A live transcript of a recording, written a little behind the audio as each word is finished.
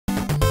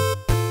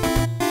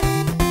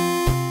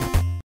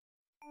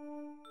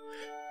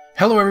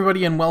Hello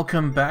everybody and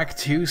welcome back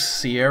to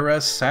Sierra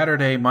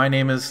Saturday. My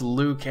name is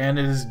Luke and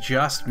it is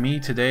just me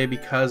today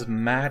because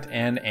Matt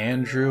and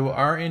Andrew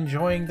are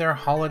enjoying their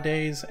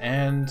holidays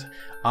and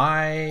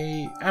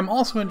I am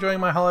also enjoying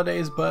my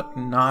holidays but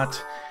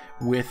not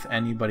with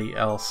anybody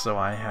else, so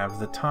I have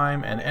the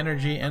time and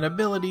energy and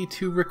ability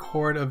to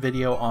record a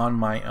video on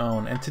my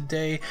own. And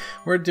today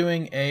we're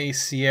doing a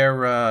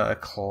Sierra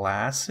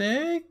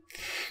classic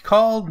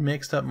called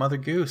Mixed Up Mother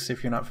Goose.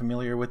 If you're not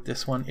familiar with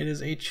this one, it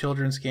is a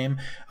children's game,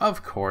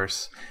 of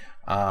course,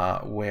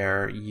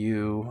 where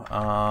you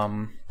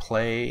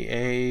play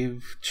a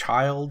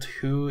child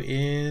who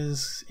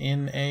is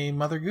in a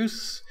Mother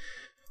Goose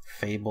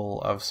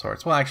fable of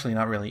sorts. Well, actually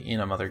not really in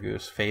a Mother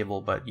Goose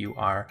fable, but you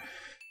are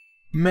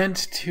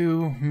meant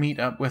to meet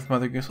up with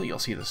Mother Goose. Well, you'll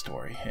see the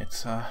story.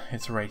 It's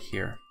right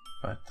here.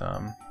 But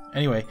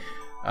anyway,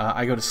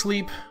 I go to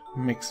sleep.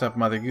 Mixed Up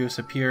Mother Goose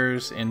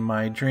appears in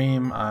my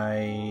dream. I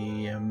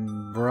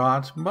am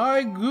brought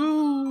by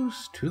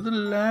Goose to the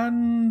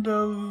land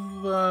of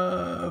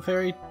not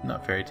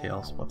fairy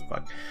tales. What the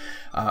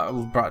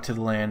fuck? Brought to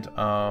the land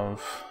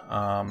of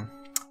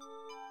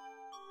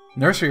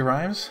nursery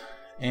rhymes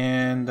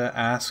and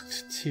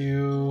asked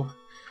to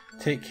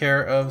take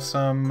care of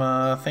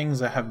some things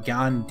that have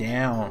gone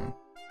down.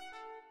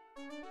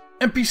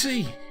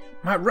 NPC,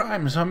 my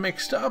rhymes are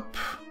mixed up.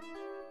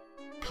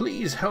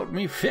 Please help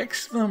me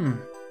fix them.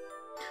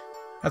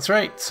 That's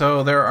right,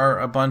 so there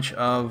are a bunch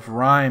of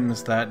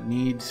rhymes that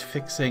need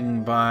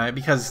fixing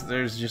because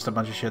there's just a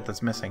bunch of shit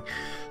that's missing.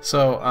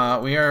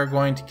 So we are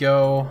going to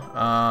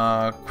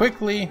go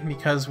quickly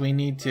because we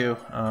need to,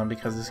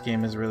 because this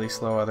game is really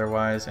slow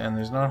otherwise, and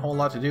there's not a whole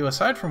lot to do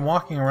aside from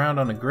walking around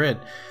on a grid.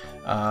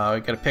 We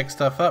gotta pick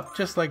stuff up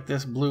just like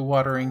this blue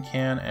watering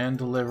can and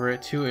deliver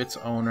it to its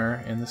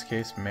owner, in this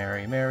case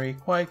Mary. Mary,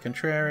 quite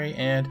contrary,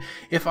 and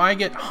if I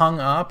get hung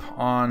up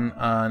on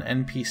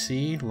an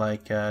NPC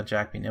like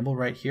Jack B. Nibble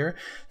right here,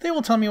 they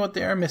will tell me what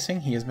they are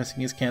missing. He is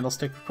missing his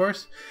candlestick, of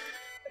course,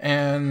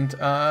 and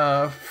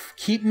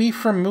keep me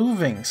from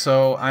moving.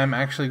 So I'm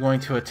actually going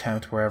to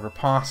attempt wherever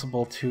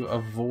possible to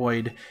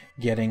avoid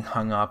getting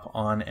hung up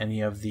on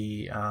any of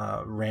the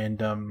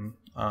random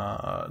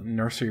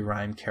nursery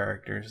rhyme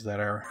characters that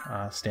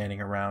are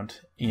standing around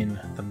in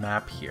the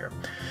map here.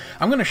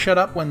 I'm going to shut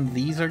up when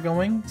these are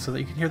going so that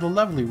you can hear the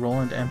lovely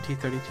Roland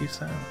MT-32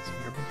 sounds.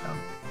 Here we come.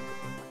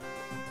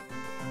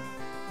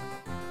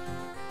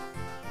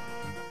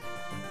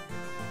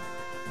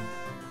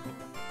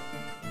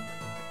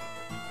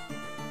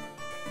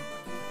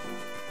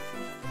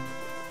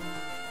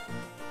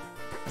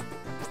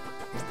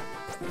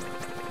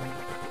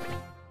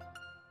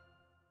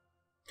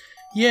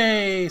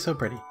 Yay, so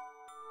pretty.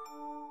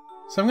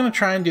 So I'm going to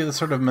try and do this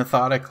sort of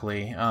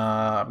methodically.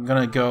 I'm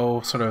going to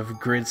go sort of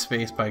grid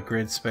space by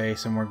grid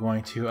space, and we're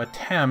going to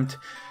attempt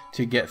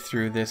to get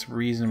through this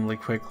reasonably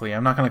quickly.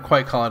 I'm not going to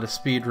quite call it a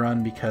speed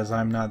run because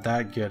I'm not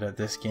that good at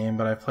this game,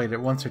 but I've played it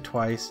once or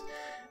twice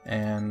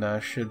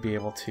and should be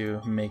able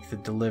to make the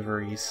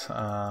deliveries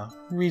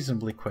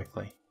reasonably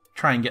quickly.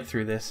 Try and get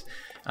through this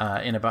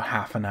in about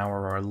half an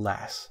hour or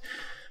less.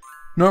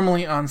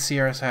 Normally on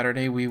Sierra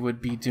Saturday we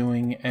would be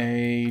doing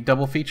a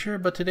double feature,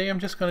 but today I'm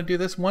just going to do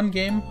this one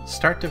game,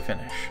 start to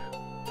finish.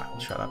 I will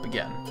shut up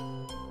again.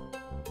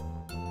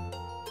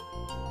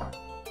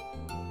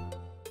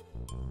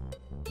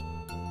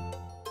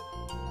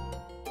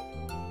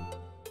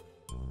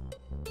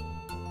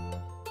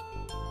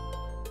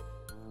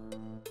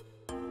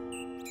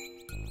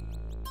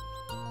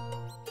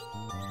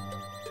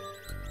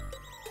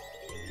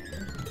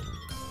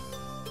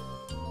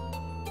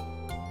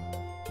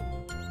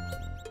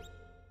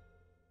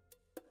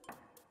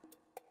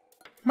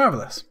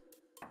 Marvelous.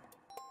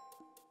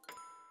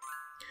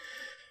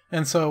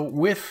 And so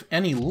with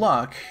any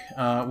luck,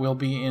 we'll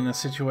be in a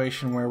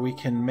situation where we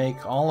can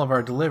make all of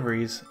our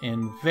deliveries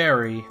in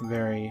very,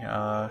 very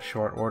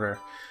short order.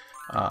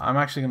 I'm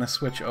actually going to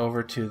switch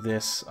over to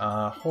this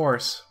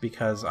horse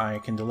because I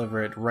can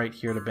deliver it right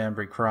here to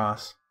Banbury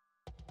Cross.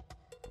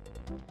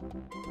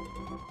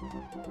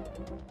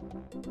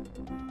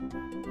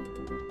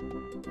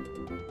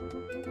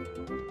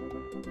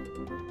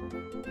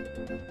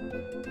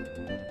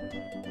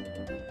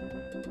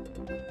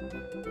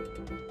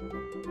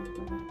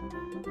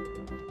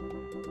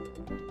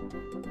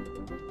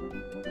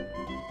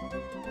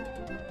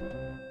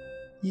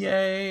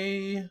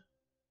 Yay!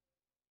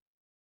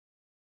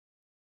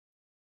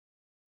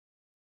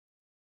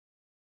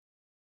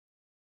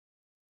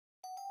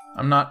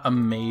 I'm not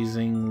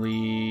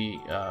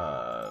amazingly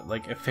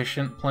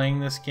efficient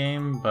playing this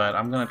game, but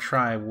I'm gonna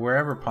try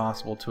wherever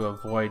possible to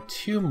avoid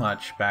too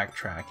much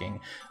backtracking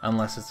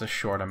unless it's a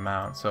short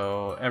amount.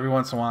 So every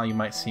once in a while you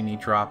might see me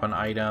drop an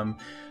item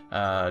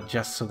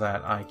just so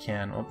that I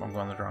can... Oh, I'm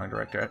going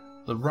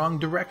the wrong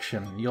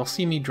direction. You'll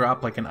see me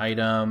drop like an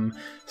item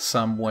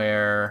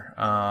somewhere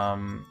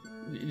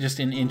just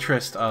in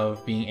interest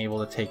of being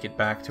able to take it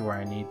back to where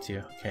I need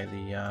to. Okay,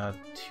 the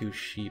two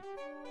sheep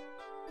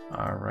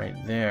are right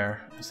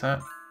there. Is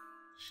that...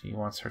 She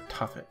wants her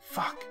tuffet.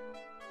 Fuck!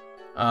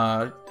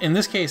 In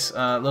this case,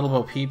 Little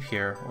Bo Peep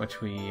here,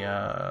 which we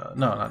no,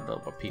 not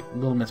Little Bo Peep,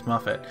 Little Miss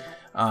Muffet,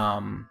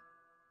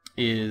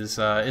 is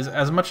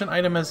as much an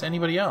item as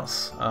anybody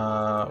else.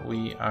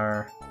 We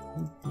are.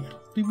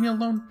 Leave me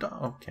alone,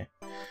 dog. Okay,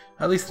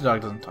 at least the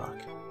dog doesn't talk.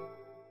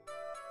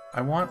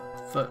 I want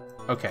the.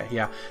 Okay,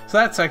 yeah. So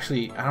that's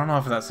actually, I don't know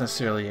if that's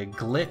necessarily a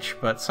glitch,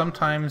 but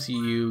sometimes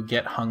you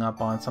get hung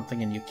up on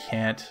something and you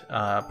can't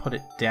put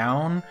it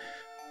down.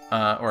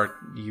 Or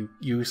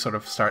you sort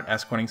of start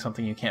escorting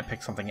something, you can't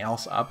pick something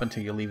else up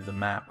until you leave the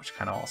map, which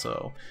kind of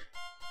also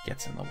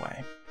gets in the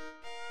way.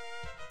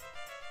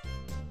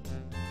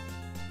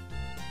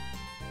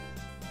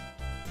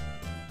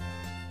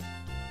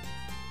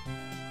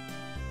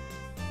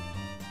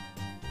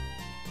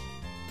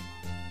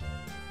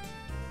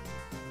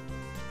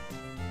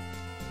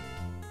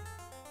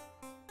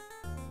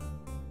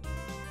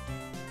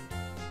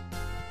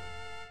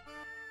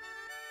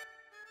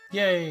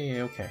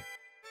 Yay, okay.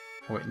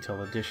 Wait until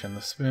the dish and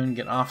the spoon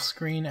get off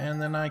screen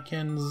and then I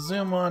can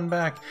zoom on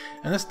back.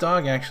 And this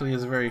dog actually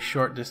is a very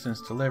short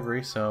distance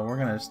delivery, so we're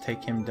gonna just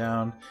take him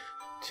down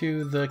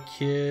to the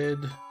kid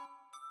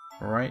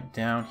right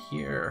down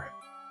here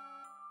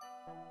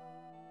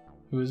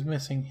who is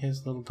missing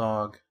his little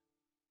dog.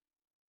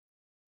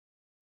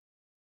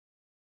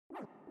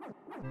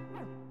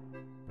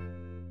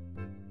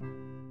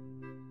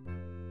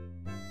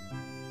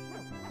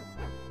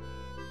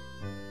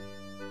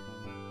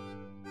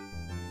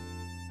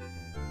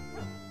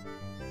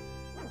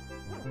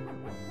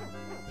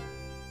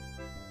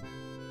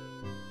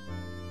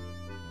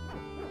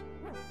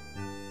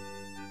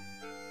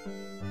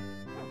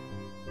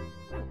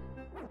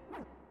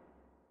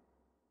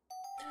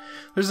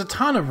 There's a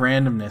ton of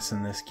randomness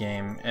in this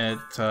game. It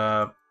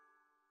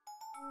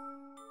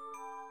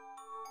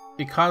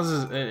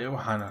causes it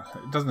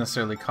doesn't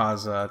necessarily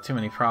cause too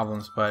many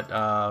problems,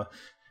 but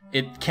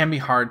it can be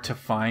hard to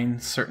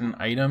find certain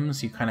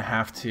items. You kind of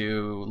have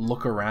to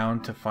look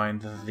around to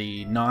find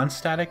the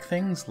non-static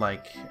things,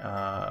 like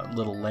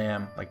Little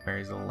Lamb, like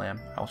Mary's Little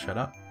Lamb. I'll shut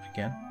up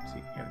again. So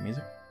you can hear the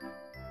music.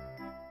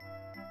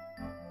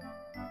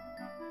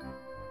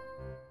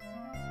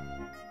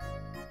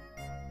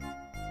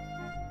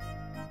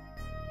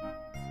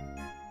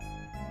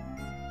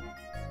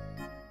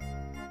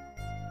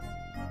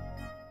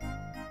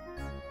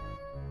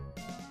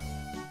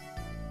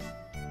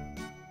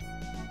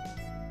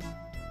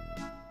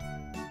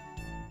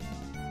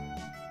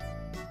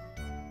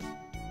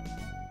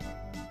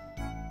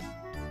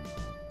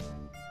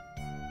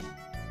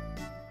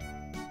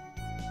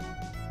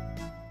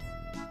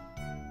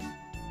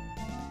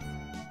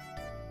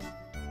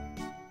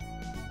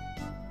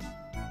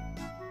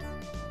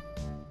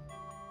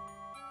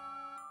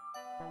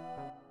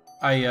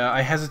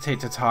 I hesitate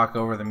to talk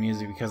over the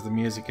music because the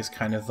music is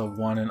kind of the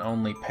one and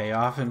only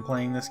payoff in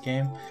playing this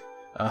game.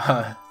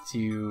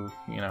 You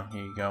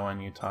go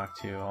and you talk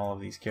to all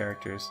of these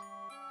characters,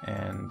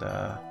 and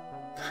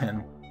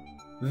and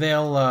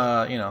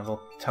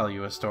they'll tell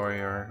you a story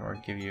or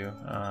give you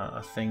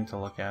a thing to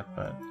look at.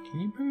 But can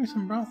you bring me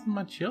some broth with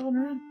my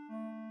children?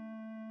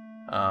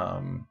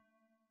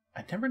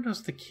 I never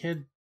noticed the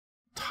kid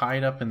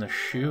tied up in the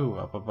shoe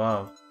up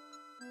above.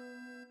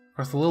 Of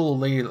course, the little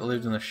lady that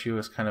lived in the shoe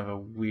is kind of a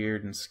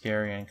weird and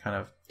scary and kind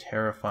of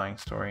terrifying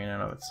story in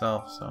and of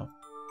itself, so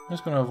I'm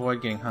just going to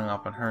avoid getting hung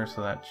up on her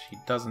so that she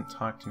doesn't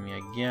talk to me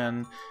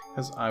again,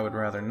 because I would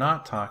rather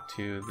not talk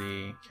to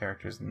the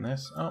characters in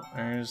this. Oh,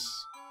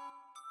 there's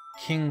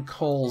King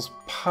Cole's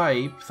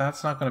pipe.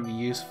 That's not going to be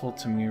useful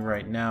to me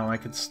right now. I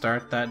could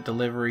start that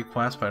delivery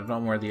quest, but I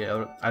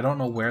don't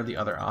know where the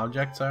other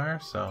objects are,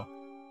 so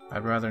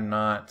I'd rather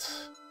not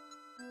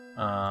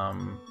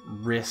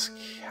risk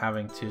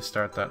having to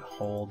start that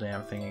whole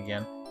damn thing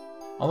again.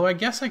 Although I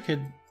guess I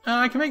can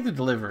make the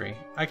delivery.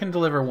 I can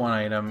deliver one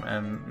item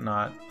and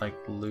not like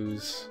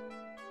lose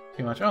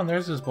too much. Oh, and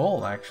there's his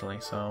bowl actually,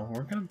 so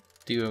we're gonna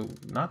do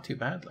not too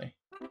badly.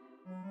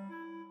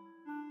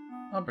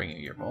 I'll bring you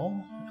your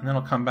bowl, and then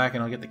I'll come back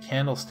and I'll get the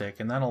candlestick,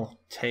 and that'll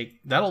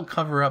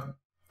cover up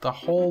the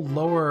whole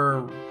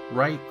lower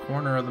right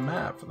corner of the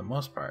map for the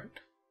most part,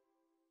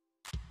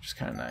 which is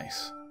kind of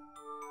nice.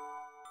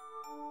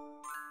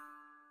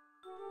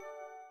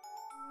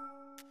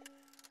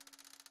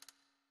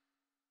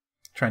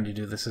 Trying to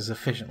do this as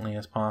efficiently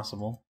as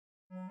possible.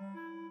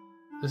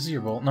 This is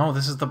your bowl. No,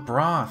 this is the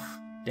broth.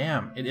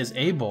 Damn, it is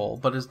a bowl,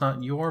 but it's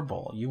not your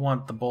bowl. You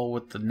want the bowl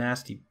with the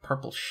nasty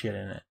purple shit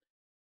in it.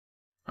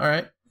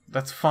 Alright,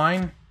 that's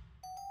fine.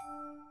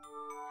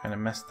 Kind of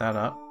messed that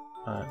up,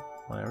 but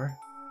whatever.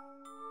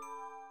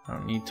 I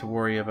don't need to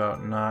worry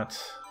about not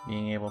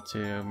being able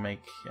to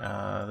make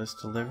this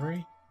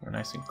delivery. We're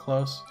nice and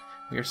close.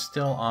 We are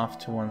still off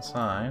to one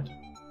side.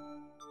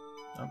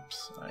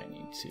 Oops, I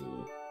need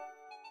to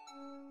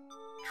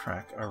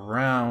track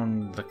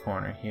around the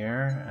corner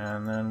here,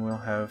 and then we'll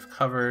have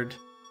covered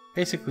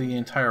basically the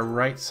entire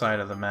right side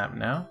of the map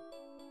now.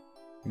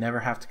 Never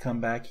have to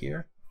come back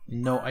here.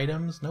 No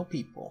items, no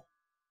people.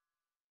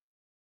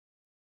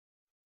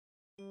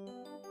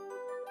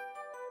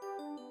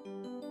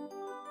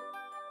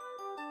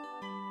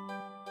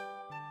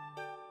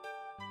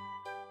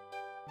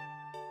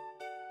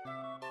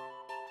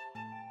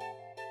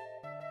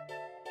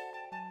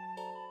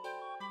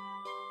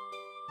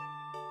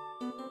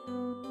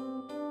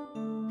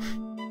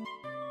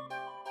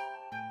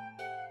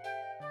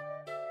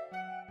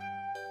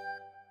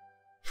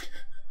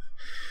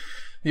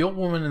 The Old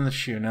Woman in the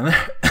Shoe. Now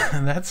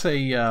that's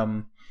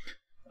a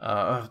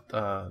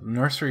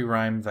nursery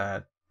rhyme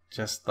that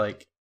just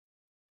like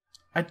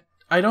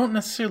I don't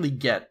necessarily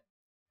get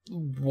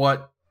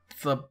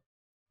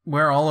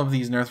where all of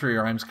these nursery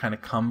rhymes kind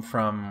of come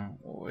from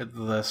with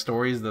the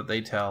stories that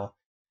they tell.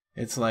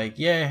 It's like,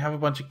 yeah, have a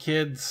bunch of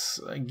kids,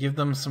 give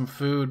them some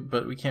food,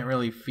 but we can't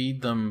really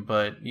feed them,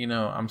 but, you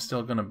know, I'm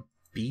still gonna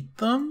beat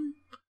them?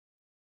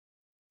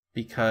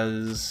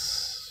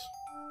 Because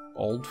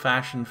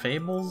old-fashioned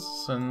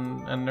fables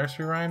and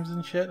nursery rhymes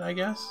and shit, I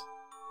guess?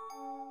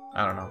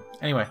 I don't know.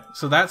 Anyway,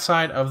 so that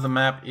side of the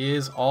map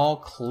is all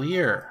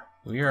clear.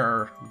 We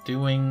are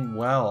doing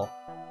well.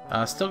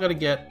 Still got to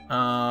get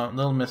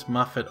Little Miss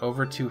Muffet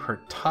over to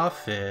her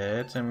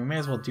Tuffet, and we may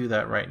as well do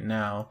that right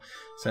now,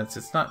 since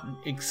it's not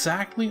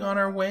exactly on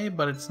our way,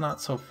 but it's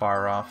not so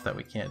far off that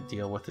we can't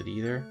deal with it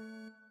either.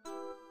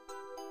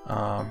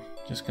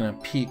 Just gonna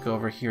peek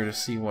over here to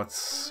see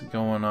what's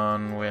going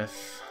on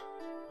with...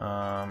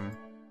 Okay,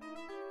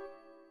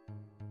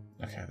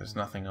 there's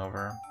nothing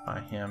over by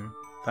him.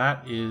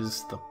 That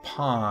is the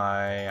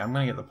pie. I'm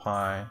gonna get the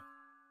pie.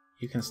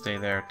 You can stay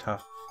there,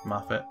 Tough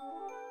Muffet.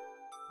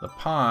 The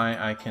pie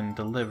I can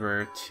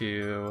deliver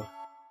to...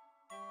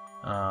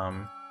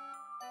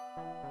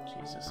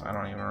 Jesus, I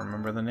don't even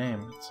remember the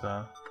name. It's,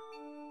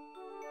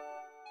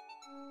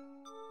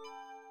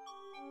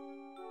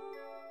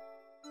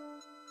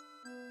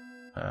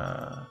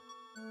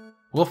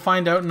 we'll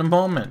find out in a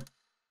moment.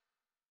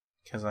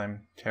 Because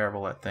I'm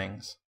terrible at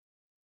things.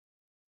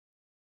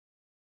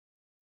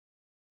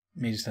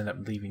 May just end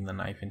up leaving the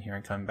knife in here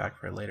and coming back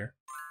for it later.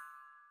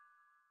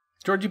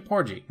 Georgie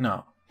Porgy.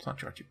 No, it's not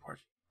Georgie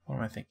Porgy. What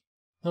am I thinking?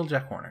 Little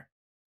Jack Horner.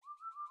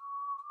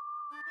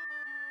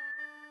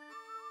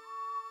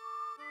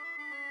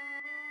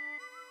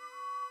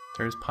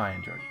 There's pie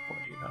in Georgie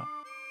Porgy, though.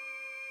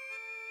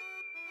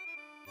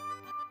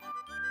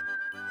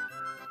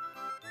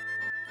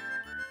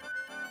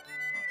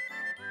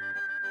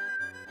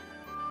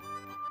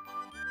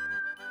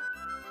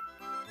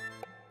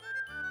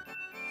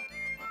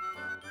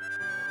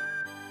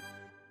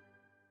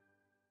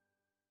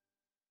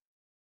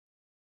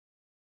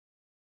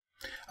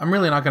 I'm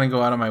really not going to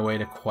go out of my way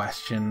to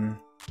question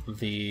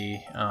the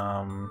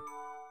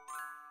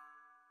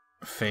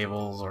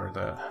fables or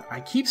the... I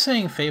keep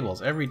saying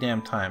fables every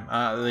damn time.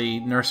 The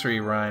nursery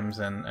rhymes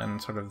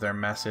and sort of their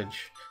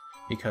message,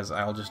 because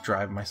I'll just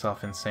drive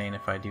myself insane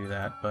if I do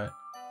that. But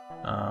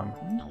I'm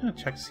going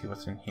to check to see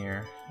what's in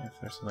here. If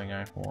there's something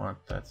I want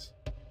that's...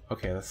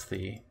 Okay, that's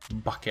the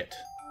bucket.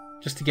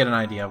 Just to get an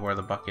idea of where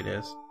the bucket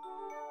is.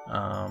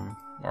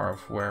 Or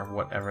of where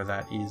whatever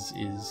that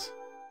is.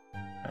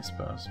 I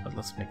suppose, but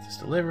let's make this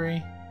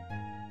delivery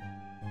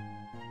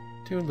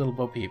to little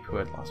Bo Peep who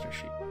had lost her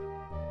sheep.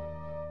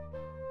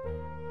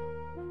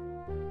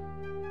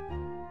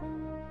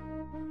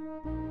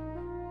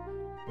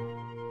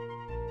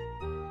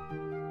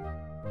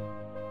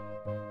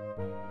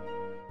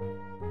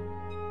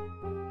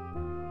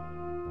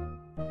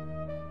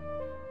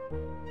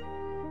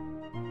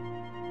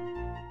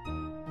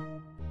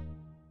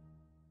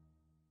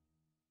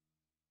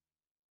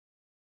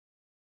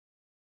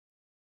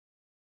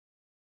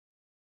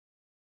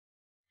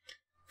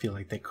 Feel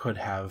like they could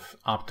have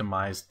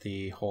optimized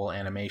the whole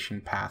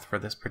animation path for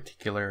this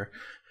particular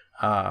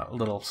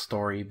little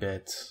story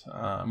bit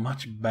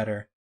much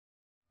better.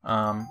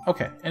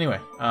 Okay, anyway,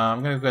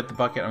 I'm gonna go get the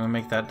bucket. I'm gonna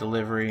make that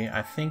delivery.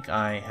 I think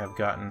I have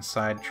gotten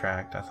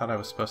sidetracked. I thought I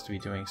was supposed to be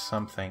doing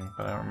something,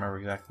 but I don't remember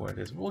exactly what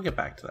it is. We'll get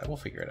back to that. We'll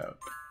figure it out.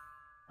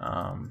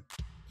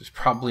 There's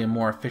probably a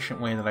more efficient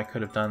way that I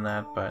could have done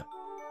that, but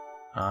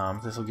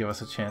this will give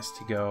us a chance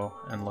to go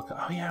and look.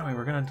 Oh yeah, we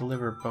were gonna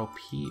deliver Bo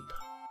Peep.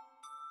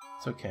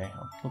 It's okay.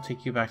 We'll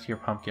take you back to your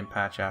pumpkin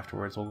patch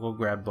afterwards. We'll go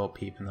grab Bo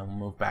Peep and then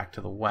we'll move back to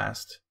the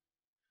west.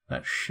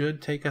 That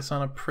should take us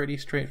on a pretty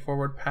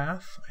straightforward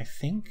path, I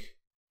think.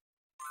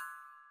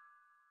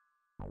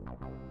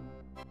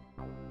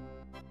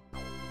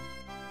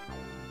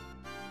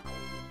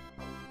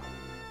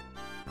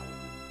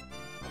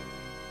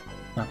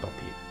 Not Bo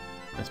Peep.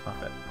 Miss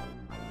Muffet.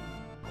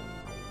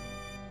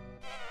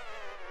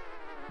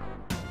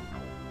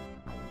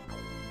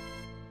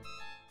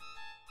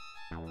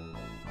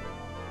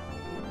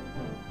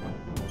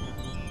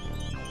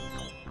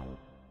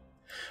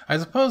 I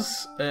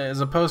suppose,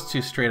 as opposed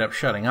to straight up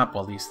shutting up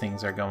while these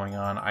things are going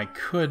on, I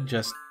could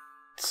just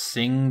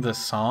sing the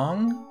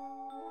song,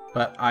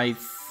 but I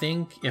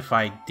think if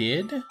I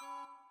did,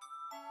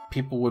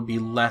 people would be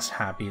less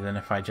happy than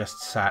if I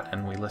just sat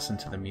and we listened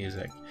to the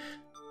music.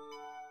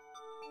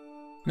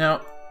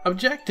 Now,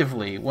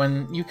 objectively,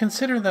 when you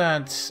consider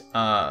that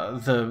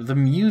the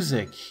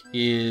music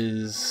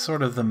is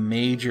sort of the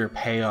major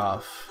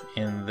payoff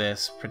in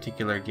this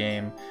particular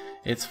game,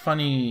 it's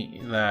funny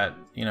that,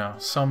 you know,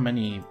 so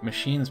many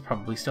machines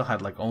probably still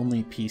had like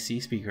only PC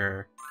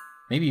speaker,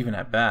 maybe even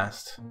at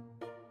best,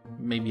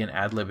 maybe an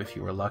ad-lib if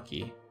you were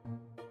lucky.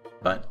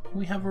 But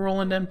we have a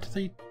Roland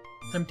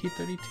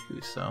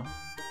MT-32, so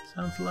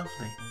sounds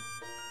lovely.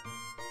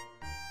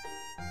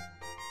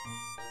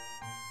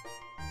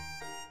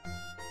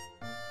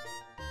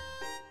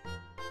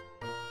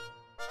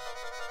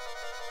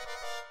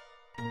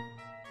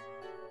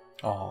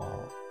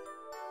 Aww.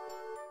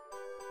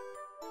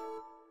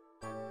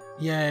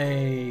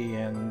 Yay!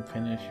 And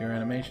finish your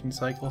animation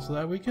cycle so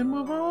that we can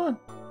move on.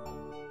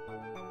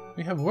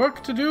 We have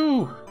work to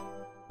do!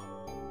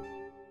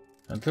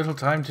 And little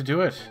time to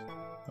do it.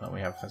 Well,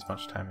 we have as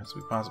much time as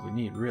we possibly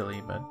need,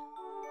 really, but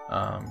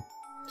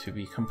to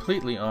be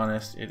completely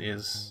honest, it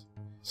is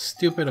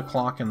stupid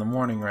o'clock in the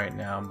morning right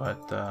now,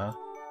 but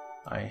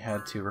I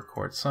had to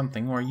record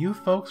something, or you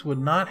folks would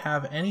not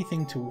have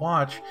anything to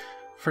watch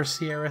for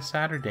Sierra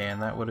Saturday,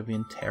 and that would have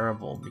been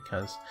terrible,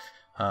 because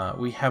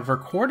we have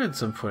recorded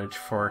some footage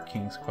for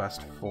King's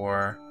Quest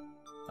IV,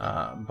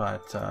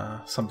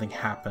 but something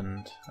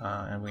happened,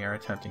 and we are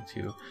attempting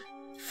to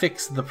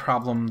fix the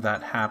problem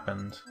that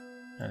happened.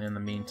 And in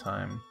the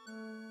meantime,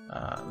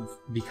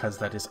 because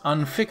that is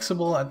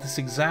unfixable at this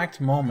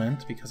exact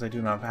moment, because I do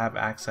not have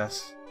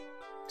access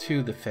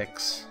to the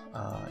fix,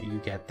 you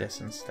get this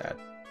instead.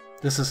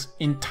 This is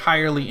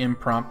entirely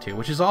impromptu,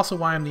 which is also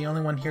why I'm the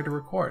only one here to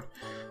record.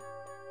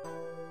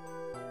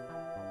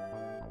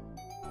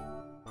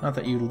 Not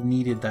that you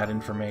needed that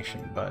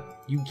information,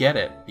 but you get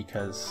it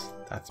because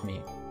that's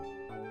me.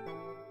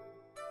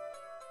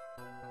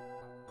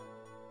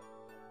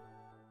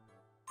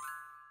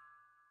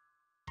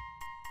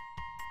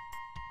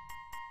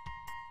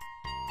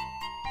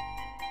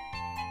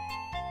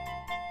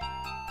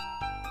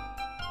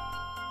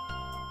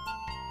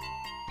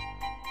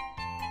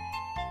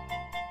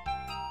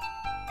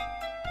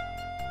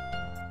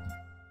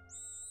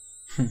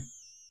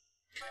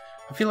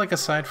 I feel like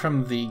aside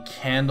from the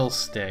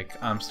candlestick,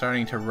 I'm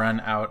starting to run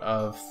out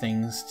of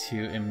things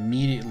to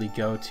immediately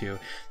go to.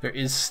 There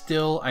is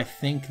still, I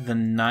think, the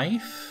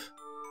knife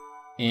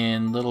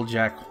in Little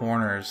Jack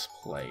Horner's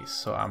place,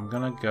 so I'm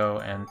gonna go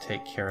and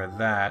take care of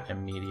that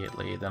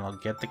immediately. Then I'll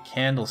get the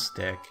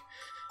candlestick,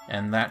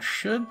 and that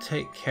should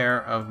take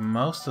care of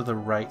most of the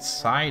right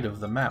side of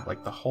the map,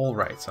 like the whole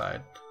right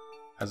side,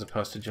 as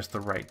opposed to just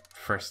the right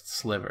first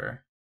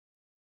sliver.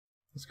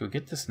 Let's go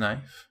get this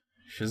knife.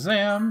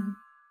 Shazam!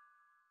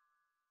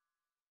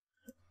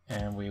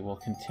 And we will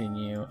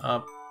continue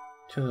up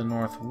to the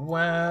northwest,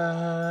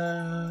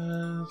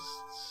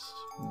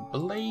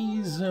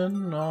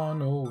 blazing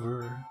on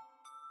over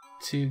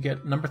to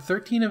get number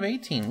 13 of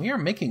 18. We are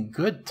making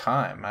good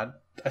time.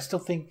 I still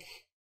think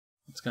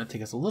it's going to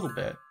take us a little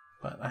bit,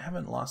 but I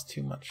haven't lost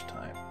too much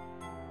time.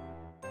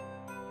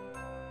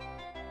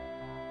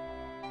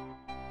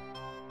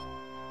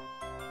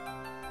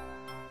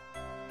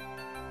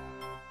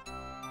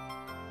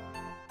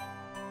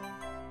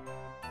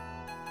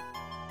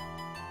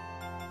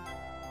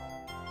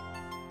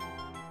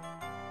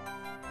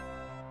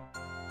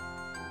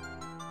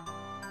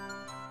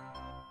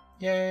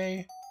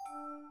 Yay!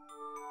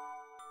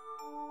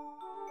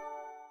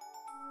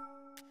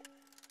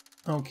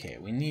 Okay,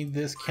 we need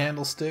this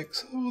candlestick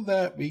so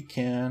that we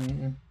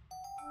can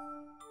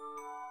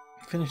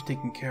finish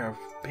taking care of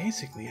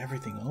basically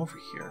everything over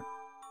here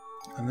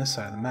on this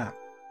side of the map.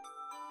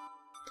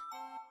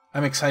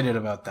 I'm excited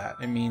about that.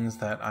 It means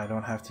that I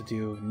don't have to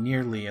do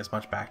nearly as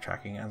much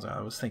backtracking as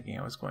I was thinking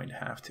I was going to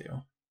have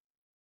to.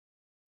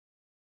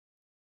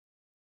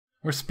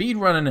 We're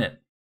speedrunning it!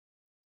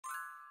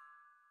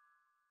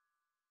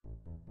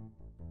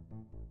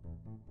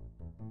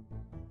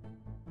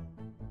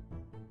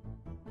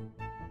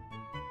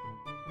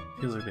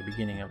 Feels like the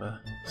beginning of a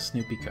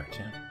Snoopy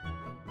cartoon.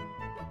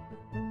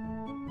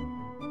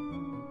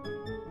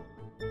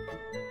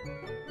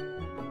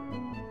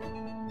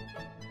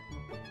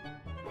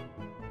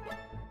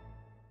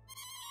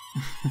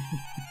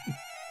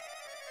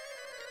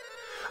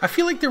 I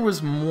feel like there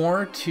was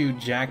more to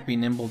Jack Be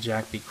Nimble,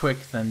 Jack Be Quick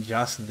than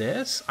just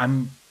this.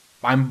 I'm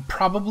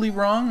probably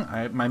wrong.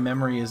 My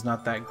memory is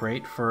not that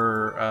great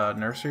for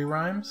nursery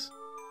rhymes.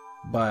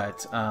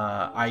 But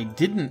I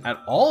didn't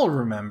at all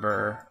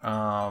remember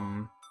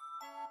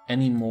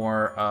any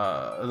more,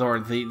 or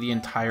the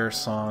entire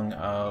song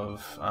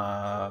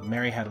of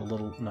Mary Had a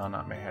Little... No,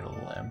 not Mary Had a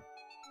Little Lamb.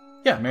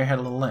 Yeah, Mary Had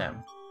a Little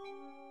Lamb.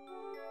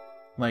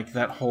 Like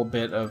that whole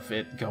bit of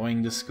it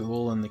going to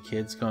school and the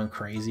kids going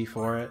crazy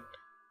for it.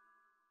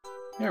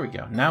 There we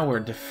go. Now we're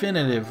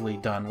definitively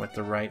done with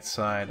the right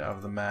side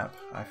of the map.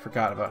 I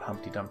forgot about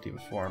Humpty Dumpty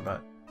before,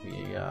 but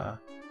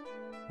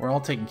we're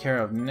all taken care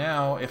of.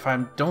 Now, if I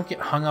don't get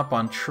hung up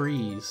on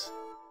trees,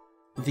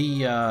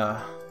 the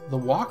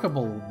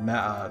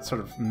walkable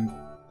sort of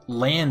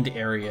land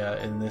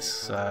area in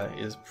this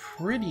is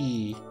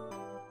pretty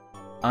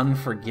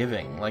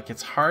unforgiving. Like,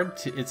 it's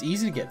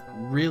easy to get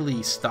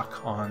really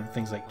stuck on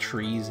things like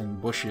trees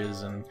and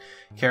bushes and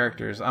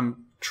characters.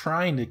 I'm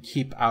trying to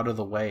keep out of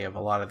the way of a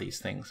lot of these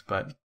things,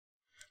 but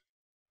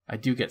I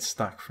do get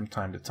stuck from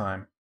time to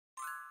time.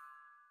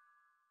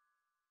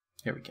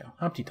 Here we go.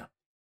 Humpty Dumpty.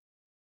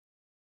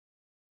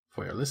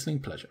 For your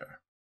listening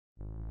pleasure.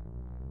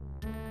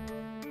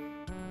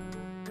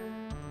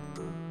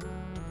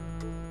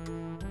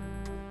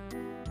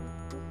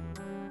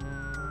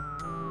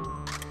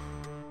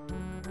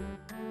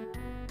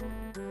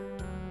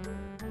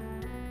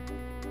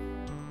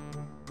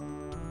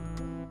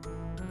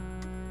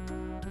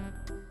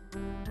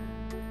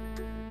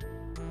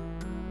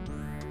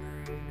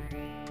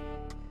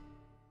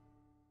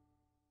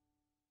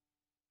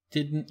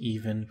 didn't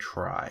even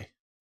try.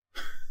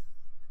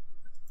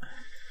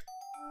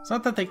 It's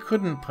not that they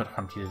couldn't put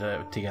Humpty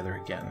together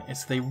again.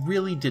 It's they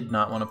really did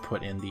not want to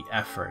put in the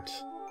effort.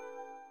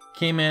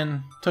 Came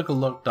in, took a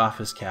look, doffed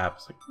his cap.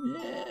 It's like,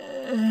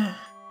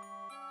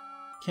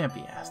 can't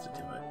be asked to do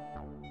it.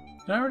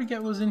 Did I already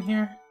get what was in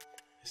here?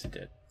 Yes, it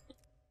did.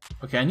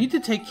 Okay, I need to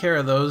take care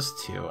of those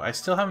two. I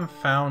still haven't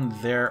found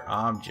their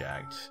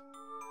object.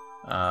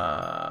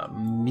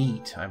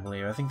 Meat, I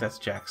believe. I think that's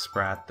Jack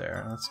Sprat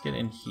there. Let's get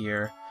in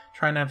here.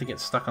 Try not to get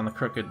stuck on the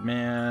crooked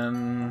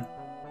man.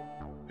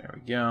 There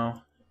we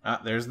go. Ah,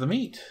 there's the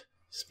meat.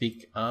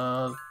 Speak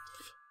of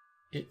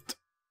it.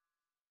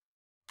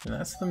 And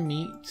that's the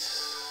meat.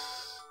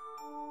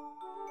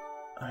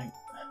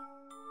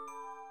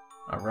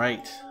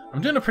 Alright.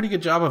 I'm doing a pretty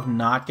good job of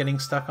not getting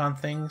stuck on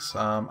things.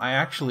 I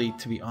actually,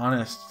 to be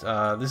honest,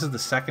 this is the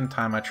second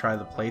time I tried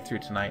the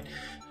playthrough tonight.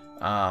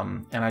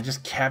 And I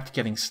just kept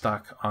getting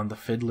stuck on the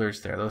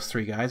fiddlers there. Those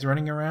three guys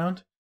running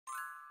around.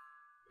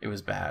 It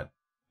was bad.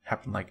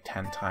 Happened like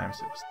 10 times.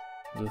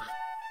 It was... ugh.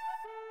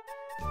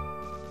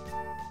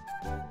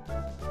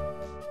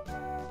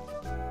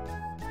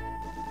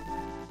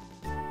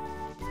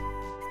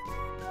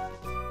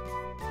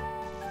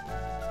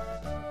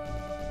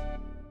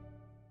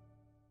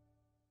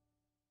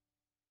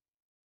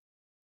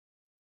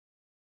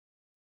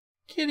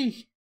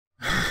 Kitty!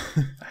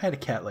 I had a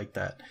cat like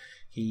that.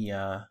 He,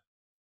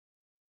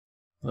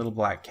 little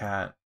black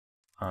cat.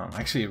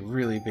 Actually a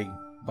really big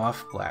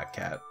buff black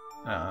cat,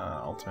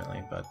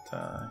 ultimately, but,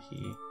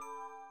 he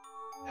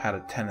had a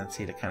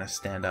tendency to kind of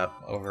stand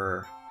up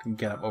over,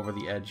 get up over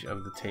the edge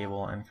of the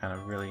table and kind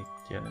of really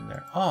get in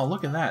there. Oh,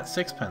 look at that!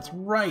 Sixpence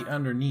right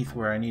underneath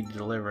where I need to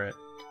deliver it.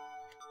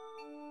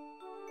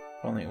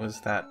 If only it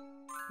was that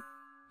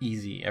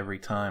easy every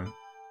time.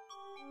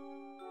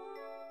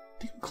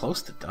 I think I'm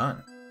close to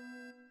done.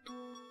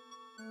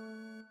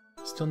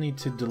 Still need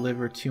to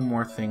deliver 2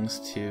 more things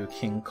to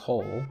King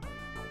Cole.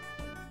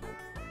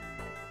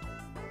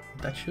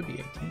 That should be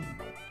 18.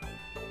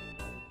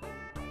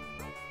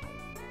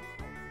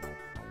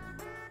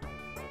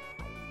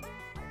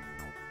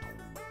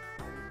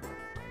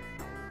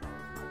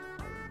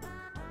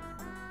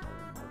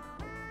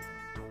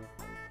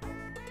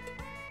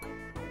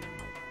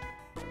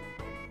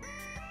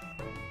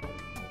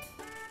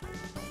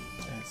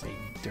 That's a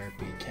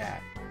derpy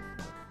cat.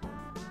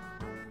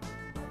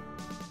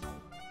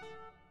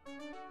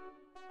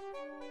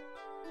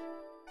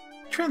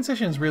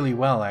 Transitions really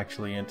well,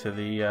 actually, into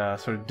the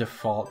sort of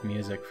default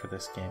music for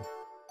this game.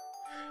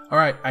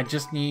 Alright, I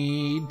just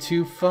need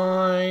to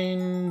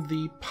find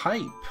the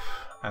pipe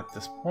at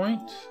this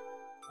point,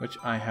 which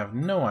I have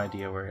no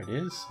idea where it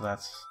is, so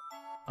that's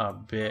a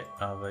bit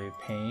of a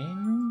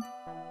pain.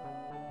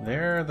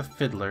 There are the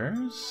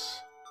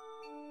fiddlers.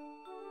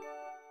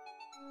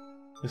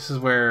 This is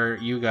where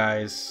you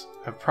guys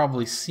have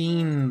probably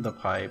seen the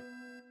pipe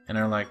and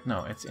are like,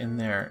 no, it's in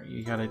there.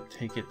 You gotta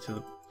take it to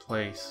the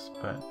place,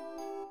 but...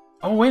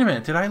 oh, wait a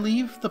minute. Did I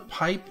leave the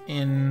pipe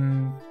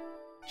in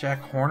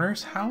Jack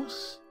Horner's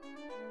house?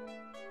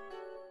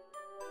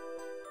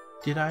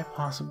 Did I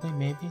possibly,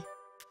 maybe?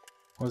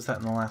 Or was that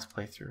in the last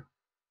playthrough?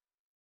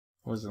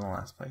 What was in the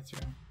last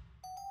playthrough?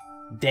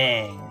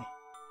 Dang.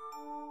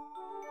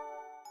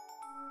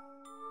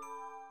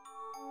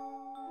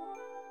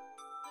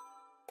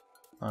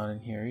 Not in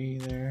here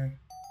either.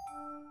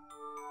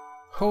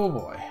 Oh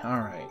boy.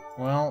 Alright.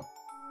 Well,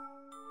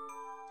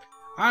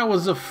 I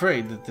was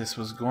afraid that this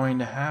was going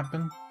to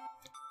happen.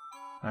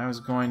 I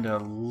was going to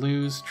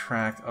lose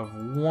track of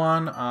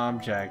one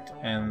object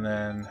and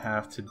then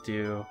have to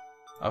do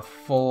a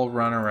full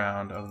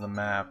runaround of the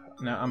map.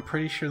 Now, I'm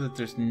pretty sure that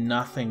there's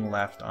nothing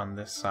left on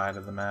this side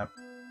of the map.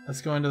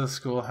 Let's go into the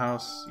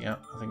schoolhouse.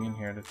 Yep, nothing in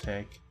here to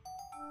take.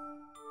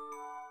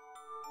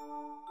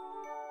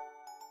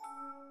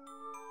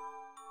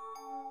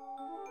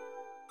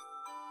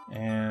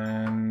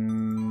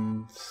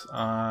 And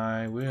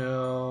I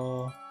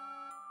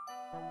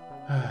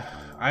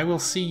will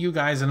see you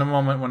guys in a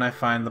moment when I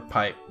find the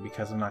pipe,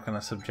 because I'm not going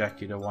to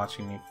subject you to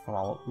watching me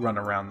run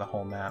around the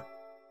whole map.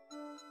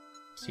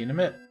 See you in a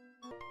bit.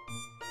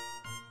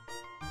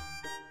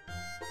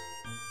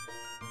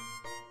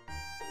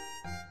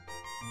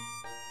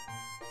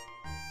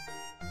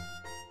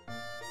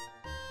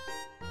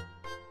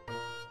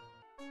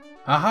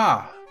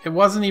 Aha! It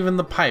wasn't even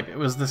the pipe, it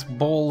was this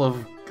bowl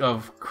of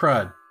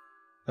crud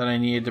that I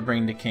needed to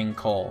bring to King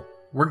Cole.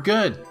 We're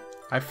good!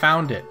 I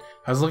found it.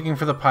 I was looking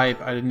for the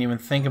pipe, I didn't even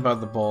think about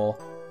the bowl,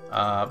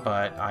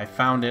 but I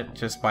found it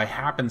just by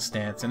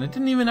happenstance, and it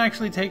didn't even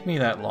actually take me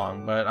that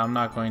long, but I'm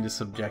not going to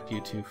subject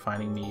you to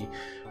finding me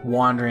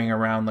wandering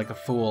around like a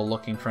fool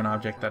looking for an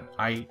object that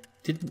I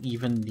didn't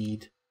even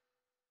need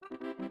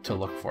to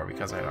look for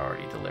because I'd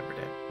already delivered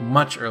it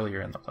much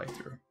earlier in the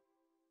playthrough.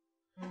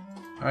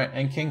 Alright,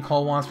 and King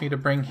Cole wants me to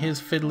bring his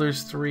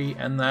Fiddlers 3,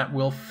 and that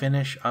will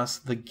finish us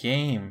the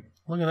game.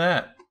 Look at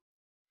that.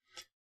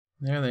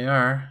 There they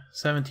are,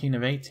 17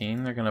 of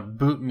 18. They're gonna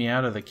boot me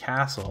out of the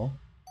castle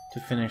to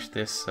finish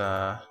this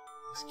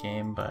this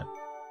game, but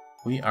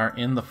We are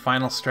in the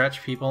final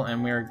stretch, people,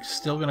 and we're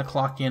still going to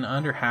clock in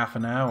under half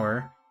an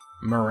hour,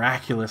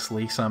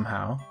 miraculously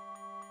somehow.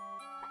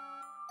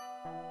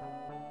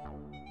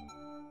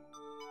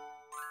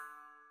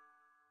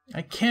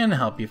 I can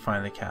help you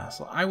find the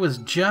castle. I was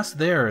just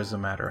there, as a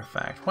matter of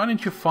fact. Why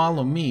don't you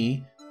follow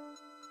me?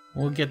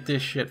 We'll get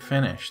this shit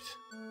finished.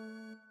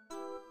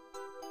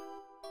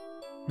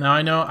 Now,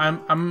 I know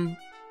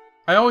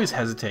I always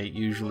hesitate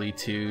usually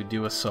to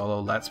do a solo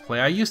Let's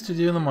Play. I used to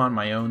do them on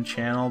my own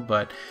channel,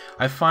 but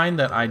I find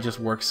that I just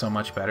work so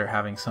much better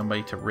having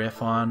somebody to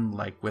riff on,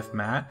 like with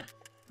Matt.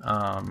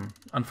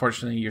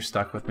 Unfortunately, you're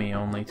stuck with me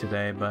only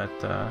today, but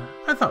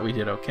I thought we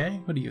did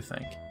okay. What do you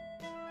think?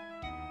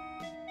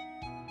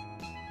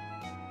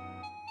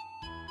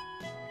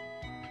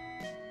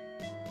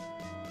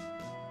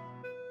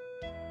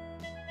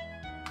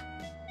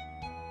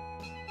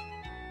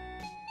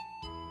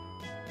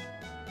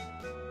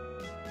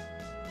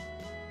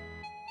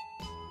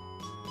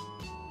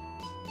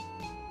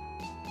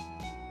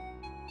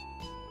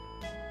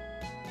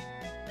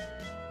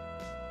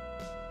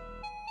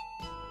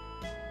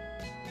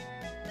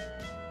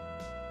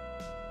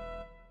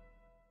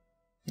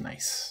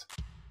 Nice.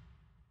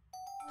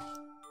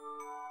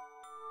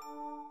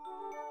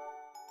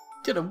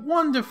 Did a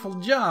wonderful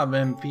job,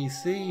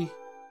 NPC.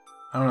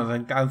 I don't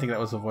think that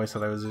was the voice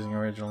that I was using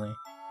originally.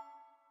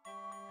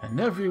 And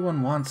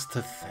everyone wants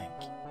to thank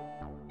you.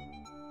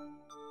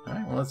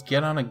 Alright, well, let's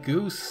get on a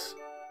goose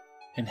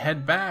and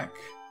head back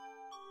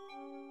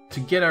to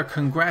get our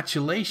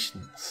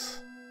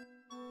congratulations.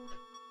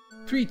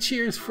 3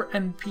 cheers for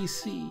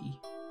NPC.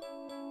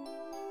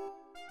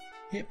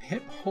 Hip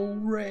hip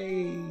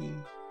hooray.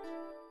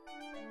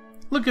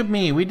 Look at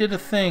me, we did a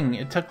thing.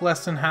 It took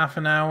less than half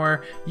an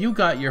hour. You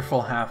got your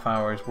full half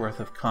hour's worth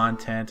of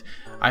content.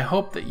 I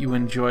hope that you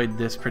enjoyed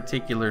this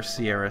particular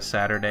Sierra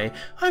Saturday.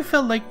 I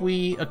felt like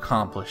we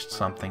accomplished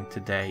something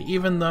today,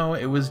 even though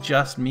it was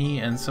just me,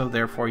 and so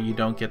therefore you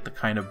don't get the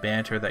kind of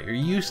banter that you're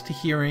used to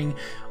hearing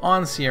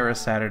on Sierra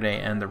Saturday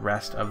and the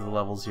rest of the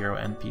Level 0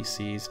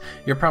 NPCs.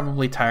 You're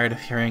probably tired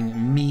of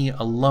hearing me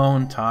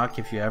alone talk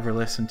if you ever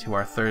listen to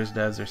our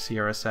Thursdays or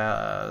Serious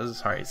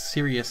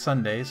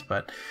Sundays,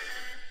 but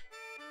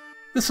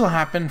this will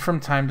happen from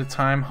time to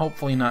time,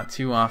 hopefully not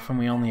too often.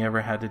 We only ever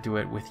had to do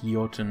it with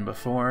Jotun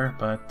before,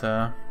 but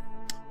I'm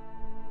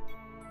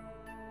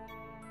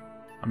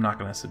not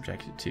going to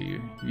subject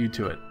you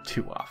to it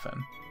too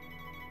often.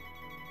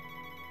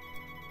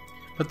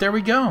 But there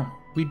we go.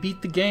 We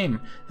beat the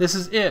game. This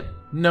is it.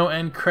 No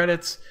end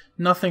credits.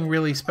 Nothing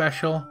really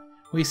special.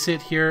 We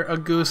sit here. A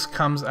goose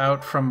comes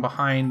out from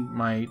behind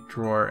my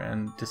drawer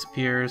and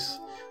disappears.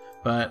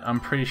 But I'm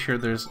pretty sure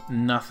there's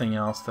nothing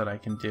else that I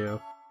can do.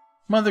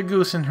 Mother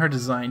Goose and her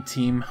design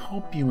team,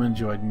 hope you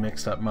enjoyed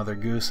Mixed Up Mother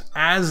Goose,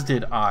 as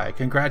did I.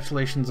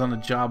 Congratulations on a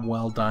job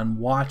well done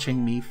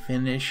watching me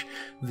finish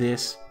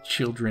this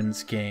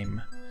children's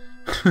game.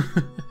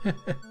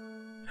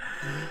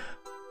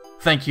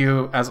 Thank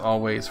you, as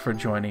always, for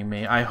joining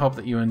me. I hope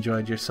that you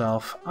enjoyed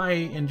yourself. I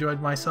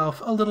enjoyed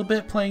myself a little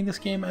bit playing this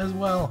game as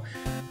well.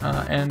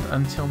 And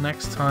until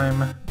next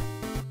time,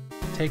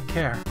 take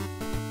care.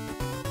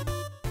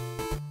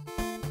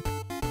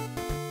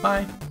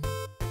 Bye.